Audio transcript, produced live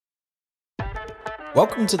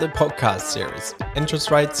Welcome to the podcast series, Interest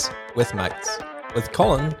Rates with Mates, with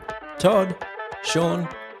Colin, Todd, Sean,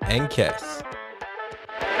 and Cass.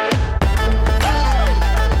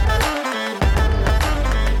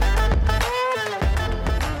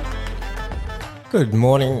 Good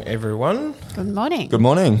morning, everyone. Good morning. Good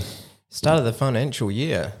morning. Start of the financial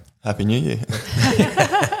year. Happy New Year.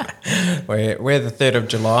 We're the 3rd of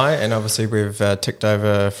July, and obviously we've ticked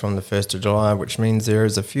over from the 1st of July, which means there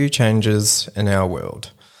is a few changes in our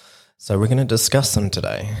world. So we're going to discuss them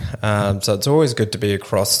today. So it's always good to be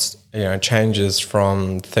across, changes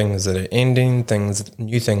from things that are ending,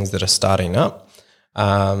 new things that are starting up,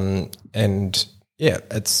 it's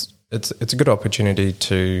a good opportunity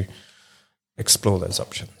to explore those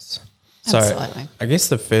options. Absolutely. So I guess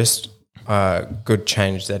the first good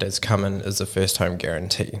change that has come in is the first home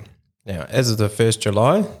guarantee. Now, as of the 1st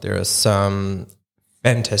July, there are some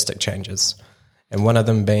fantastic changes. And one of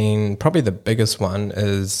them being, probably the biggest one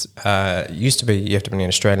is, used to be you have to be an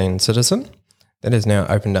Australian citizen. That is now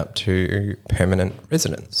opened up to permanent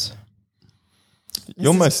residents. You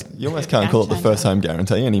almost can't call it the first home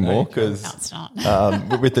guarantee anymore because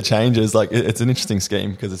with the changes, it's an interesting scheme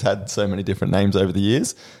because it's had so many different names over the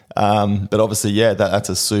years. But obviously, that's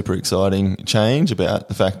a super exciting change about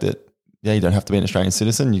the fact that you don't have to be an Australian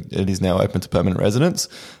citizen. It is now open to permanent residents.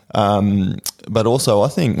 But also, I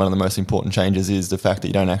think one of the most important changes is the fact that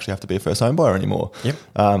you don't actually have to be a first home buyer anymore. Yep.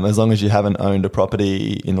 As long as you haven't owned a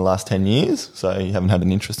property in the last 10 years, so you haven't had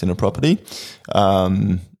an interest in a property,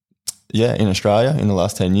 in Australia in the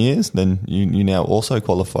last 10 years, then you now also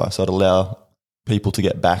qualify. So it allow people to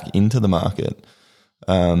get back into the market.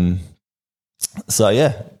 I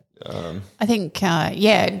think,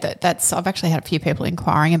 that's. I've actually had a few people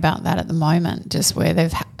inquiring about that at the moment, just where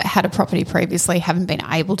they've had a property previously, haven't been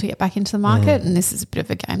able to get back into the market, and this is a bit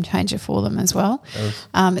of a game changer for them as well.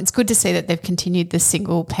 It's good to see that they've continued the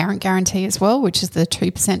single parent guarantee as well, which is the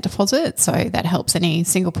 2% deposit. So that helps any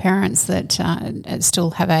single parents that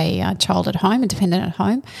still have a child at home, a dependent at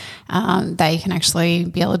home. They can actually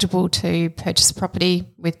be eligible to purchase a property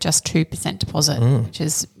with just 2% deposit, which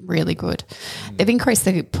is really good. They've increased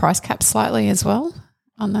the price cap slightly as well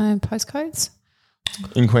on the postcodes.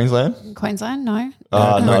 In Queensland? In Queensland, no. No,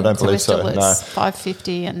 I don't believe so. It's No.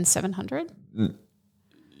 550 and 700.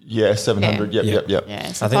 Yeah, 700. Yep.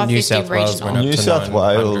 Yeah, so I think New South Wales regional. went up New to South 900.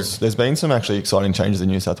 Wales, there's been some actually exciting changes in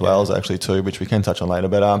New South Wales actually too, which we can touch on later.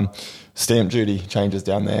 But stamp duty changes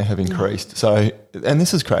down there have increased. So, and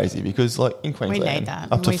this is crazy because in Queensland, need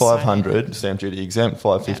that. up to We 500 stamp duty exempt,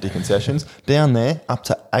 550 concessions. Down there, up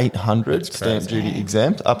to 800 stamp duty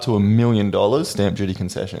exempt, up to $1 million stamp duty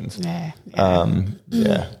concessions. Yeah.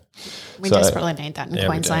 We So- desperately need that in Yeah, we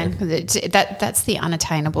Queensland because that's the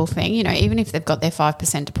unattainable thing. Even if they've got their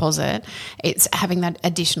 5% deposit, it's having that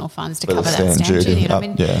additional funds to For the cover that stamp stamp duty, duty.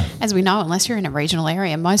 And as we know, unless you're in a regional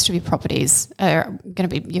area, most of your properties are going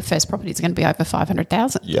to be your first property is going to be over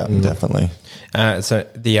 500,000. Yeah, definitely. So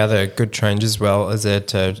the other good change as well is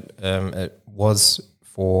that it was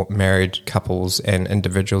for married couples and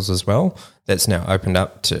individuals as well. That's now opened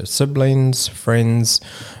up to siblings, friends.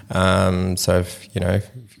 So if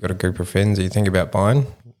you've got a group of friends that you think about buying,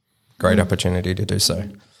 great opportunity to do so.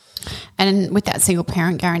 And with that single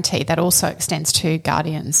parent guarantee, that also extends to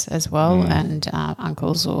guardians as well, and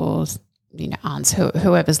uncles or aunts,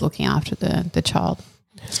 whoever's looking after the child.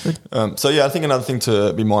 It's good. I think another thing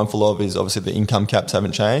to be mindful of is obviously the income caps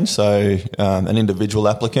haven't changed. So an individual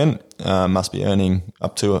applicant must be earning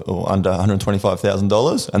up to or under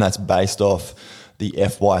 $125,000, and that's based off the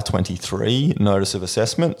FY23 notice of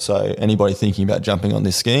assessment. So anybody thinking about jumping on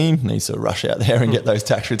this scheme needs to rush out there and get those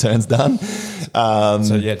tax returns done.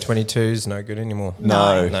 22 is no good anymore.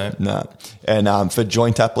 No. And for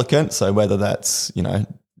joint applicants, so whether that's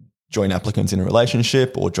joint applicants in a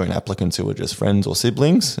relationship or joint applicants who are just friends or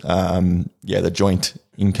siblings, the joint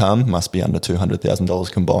income must be under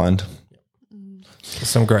 $200,000 combined.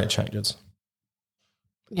 Some great changes.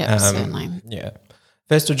 Yeah, certainly. Yeah.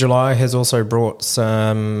 1st of July has also brought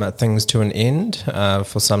some things to an end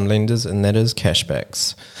for some lenders, and that is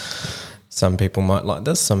cashbacks. Some people might like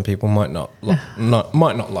this, some people might not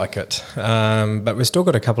like it. But we've still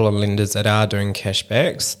got a couple of lenders that are doing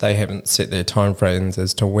cashbacks. They haven't set their timeframes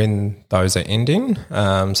as to when those are ending.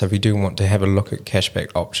 So if you do want to have a look at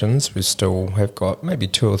cashback options, we still have got maybe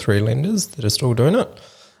 2 or 3 lenders that are still doing it.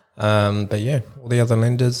 All the other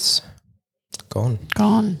lenders gone.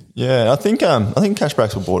 Yeah, I think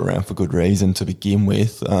cashbacks were brought around for good reason to begin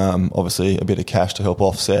with. Obviously, a bit of cash to help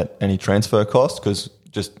offset any transfer costs because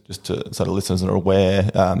just to sort of listeners that are aware,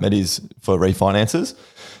 it is for refinances.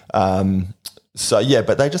 So yeah,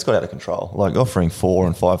 but they just got out of control. Like offering $4,000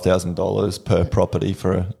 and $5,000 per property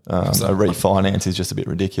for a refinance is just a bit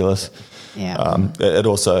ridiculous. Yeah.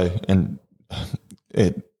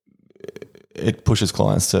 It pushes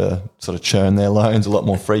clients to sort of churn their loans a lot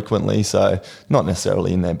more frequently. So not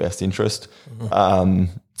necessarily in their best interest.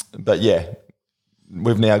 But yeah,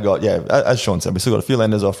 we've now got, as Sean said, we've still got a few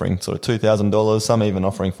lenders offering sort of $2,000, some even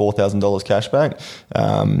offering $4,000 cash back.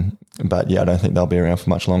 But yeah, I don't think they'll be around for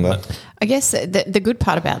much longer. I guess the good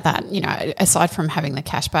part about that, aside from having the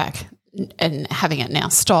cash back and having it now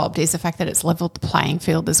stopped, is the fact that it's leveled the playing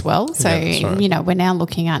field as well. So, right. We're now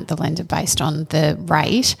looking at the lender based on the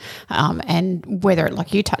rate and whether,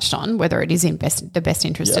 like you touched on, whether it is in the best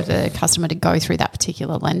interest of the customer to go through that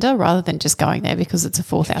particular lender rather than just going there because it's a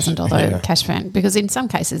 $4,000 cash payment, because in some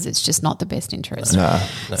cases it's just not the best interest. No.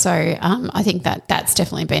 So I think that's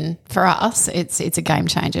definitely been, for us, it's a game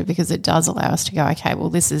changer because it does allow us to go, okay, well,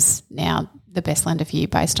 this is now the best lender for you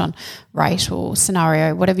based on rate or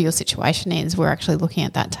scenario, whatever your situation is. We're actually looking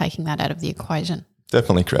at that, taking that out of the equation.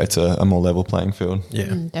 Definitely creates a more level playing field.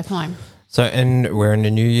 Yeah, definitely. So, and we're in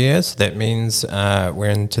the new year, so that means we're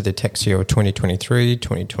into the tax year of 2023,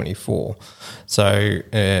 2024. So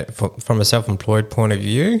from a self-employed point of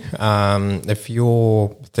view, if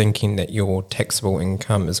you're thinking that your taxable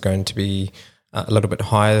income is going to be a little bit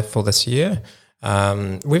higher for this year,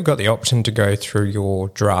 we've got the option to go through your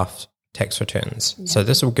draft tax returns. Yeah. So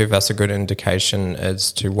this will give us a good indication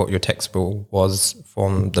as to what your taxable was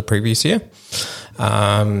from the previous year.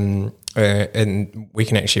 And we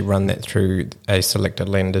can actually run that through a selected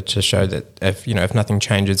lender to show that if nothing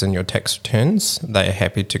changes in your tax returns, they are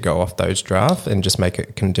happy to go off those drafts and just make a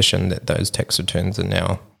condition that those tax returns are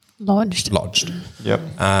now lodged. Yep.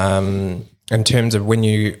 In terms of when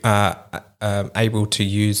you are able to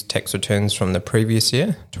use tax returns from the previous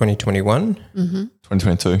year, 2021.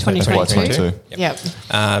 2022. Yep.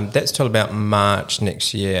 That's till about March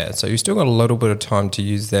next year. So you've still got a little bit of time to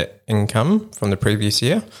use that income from the previous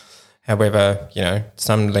year. However,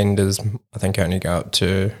 some lenders, I think, only go up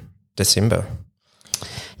to December.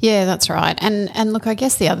 Yeah, that's right. And look, I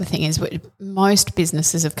guess the other thing is most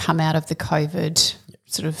businesses have come out of the COVID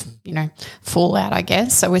sort of, fallout, I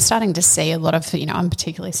guess. So we're starting to see a lot of, I'm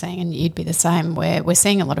particularly seeing, and you'd be the same, where we're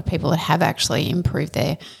seeing a lot of people that have actually improved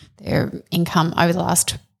their income over the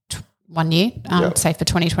last 1 year, say for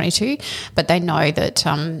 2022, but they know that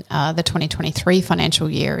the 2023 financial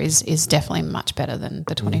year is definitely much better than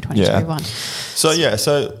the 2022 one. So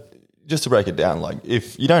just to break it down, like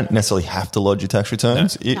if you don't necessarily have to lodge your tax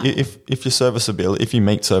returns, if you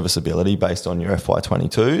meet serviceability based on your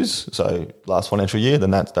FY22s, so last financial year,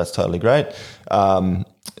 then that's totally great.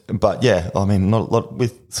 But yeah, I mean, not a lot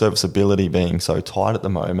with serviceability being so tight at the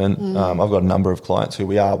moment. I've got a number of clients who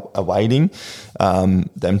we are awaiting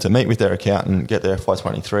them to meet with their accountant, get their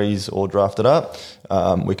FY23s all drafted up.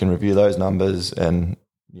 We can review those numbers and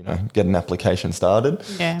get an application started.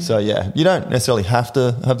 Yeah. So yeah, you don't necessarily have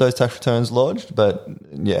to have those tax returns lodged, but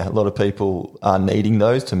yeah, a lot of people are needing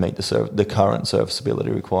those to meet the current serviceability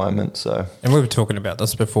requirements. So, and we were talking about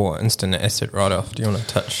this before, instant asset write-off. Do you want to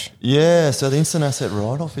touch? Yeah, so the instant asset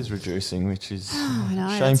write-off is reducing, which is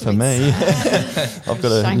a shame for me. I've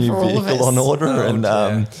got a new vehicle on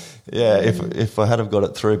order, if I had have got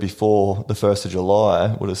it through before the 1st of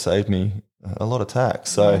July, it would have saved me a lot of tax.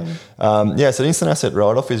 So, so the instant asset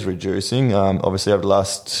write-off is reducing. Obviously, over the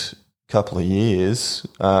last couple of years,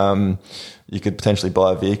 you could potentially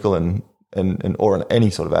buy a vehicle or any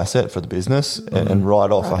sort of asset for the business and write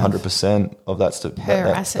off 100% of that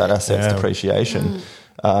asset's depreciation.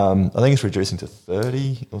 I think it's reducing to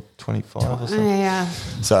 30 or 25 or something. Yeah.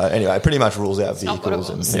 So anyway, it pretty much rules out vehicles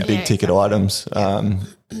and big ticket items.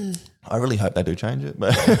 I really hope they do change it,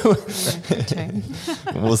 but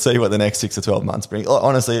we'll see what the next 6 to 12 months bring.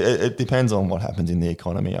 Honestly, it depends on what happens in the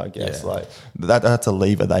economy, I guess. Like that's a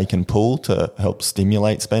lever they can pull to help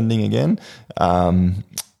stimulate spending again,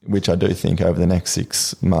 which I do think over the next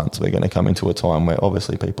 6 months we're going to come into a time where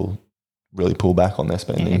obviously people really pull back on their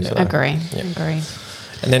spending. Agree.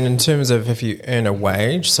 And then in terms of if you earn a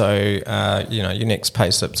wage, so, your next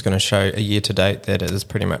pay slip is going to show a year to date that is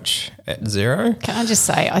pretty much at zero. Can I just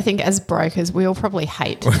say, I think as brokers, we all probably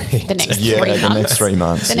hate the next 3 months. The next 3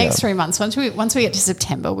 months. The next 3 months. Once we get to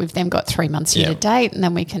September, we've then got 3 months year to date, and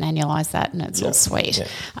then we can annualise that and it's all sweet.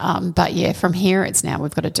 Yeah. But from here, it's now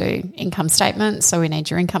we've got to do income statement. So we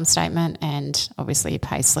need your income statement and obviously your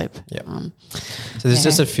pay slip. Yep. So there's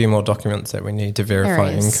just a few more documents that we need to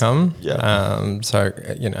verify income.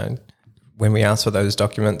 Yeah. when we ask for those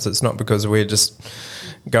documents, it's not because we're just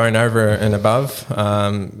going over and above.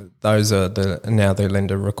 Those are now the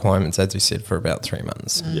lender requirements, as you said, for about 3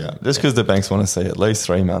 months. Yeah, just because the banks want to see at least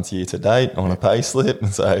 3 months year to date on a pay slip.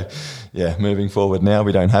 So, yeah, moving forward now,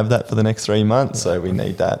 we don't have that for the next 3 months. So we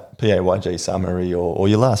need that PAYG summary or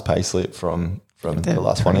your last pay slip from the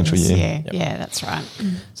last financial year. Yeah, that's right.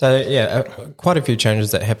 So, yeah, quite a few changes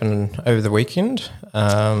that happened over the weekend.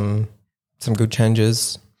 Some good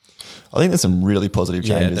changes. I think there's some really positive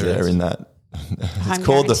changes there in that. It's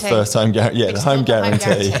called the first home guarantee. Yeah, the home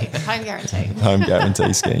guarantee. Home guarantee. Home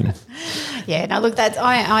guarantee scheme. Yeah, no, look,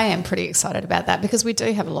 I am pretty excited about that because we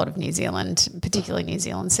do have a lot of New Zealand, particularly New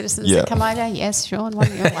Zealand citizens that come over. Yes, Sean,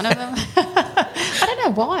 you're one of them. I don't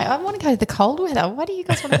know why. I want to go to the cold weather. Why do you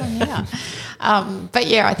guys want to come here? But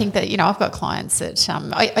yeah, I think that, I've got clients that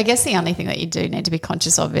I guess the only thing that you do need to be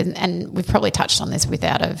conscious of, and we've probably touched on this with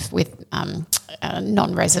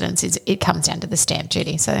non-residents, is it comes down to the stamp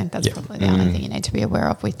duty. So that's probably the only thing you need to be aware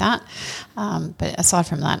of with that. But aside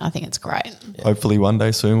from that, I think it's great. Yeah. Hopefully one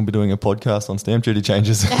day soon we'll be doing a podcast on stamp duty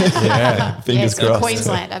changes. Fingers crossed. In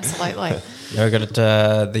Queensland, absolutely. We've got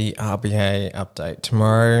the RBA update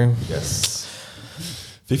tomorrow. Yes.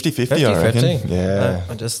 50-50, I reckon. Yeah.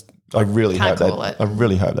 I really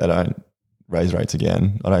hope they don't raise rates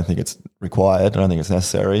again. I don't think it's required. I don't think it's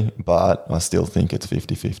necessary, but I still think it's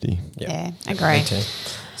 50-50. Yeah, agree.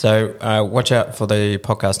 So watch out for the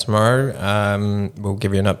podcast tomorrow. We'll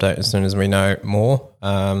give you an update as soon as we know more.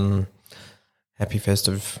 Happy 1st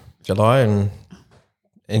of July and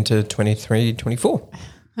into 23-24.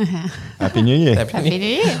 Happy New Year. Happy New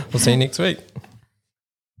Year. We'll see you next week.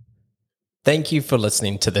 Thank you for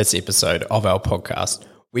listening to this episode of our podcast.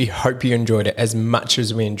 We hope you enjoyed it as much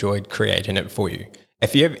as we enjoyed creating it for you.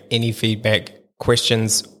 If you have any feedback,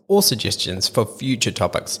 questions, or suggestions for future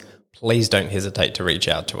topics, please don't hesitate to reach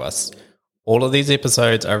out to us. All of these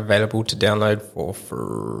episodes are available to download for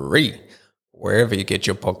free wherever you get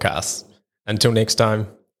your podcasts. Until next time,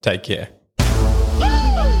 take care.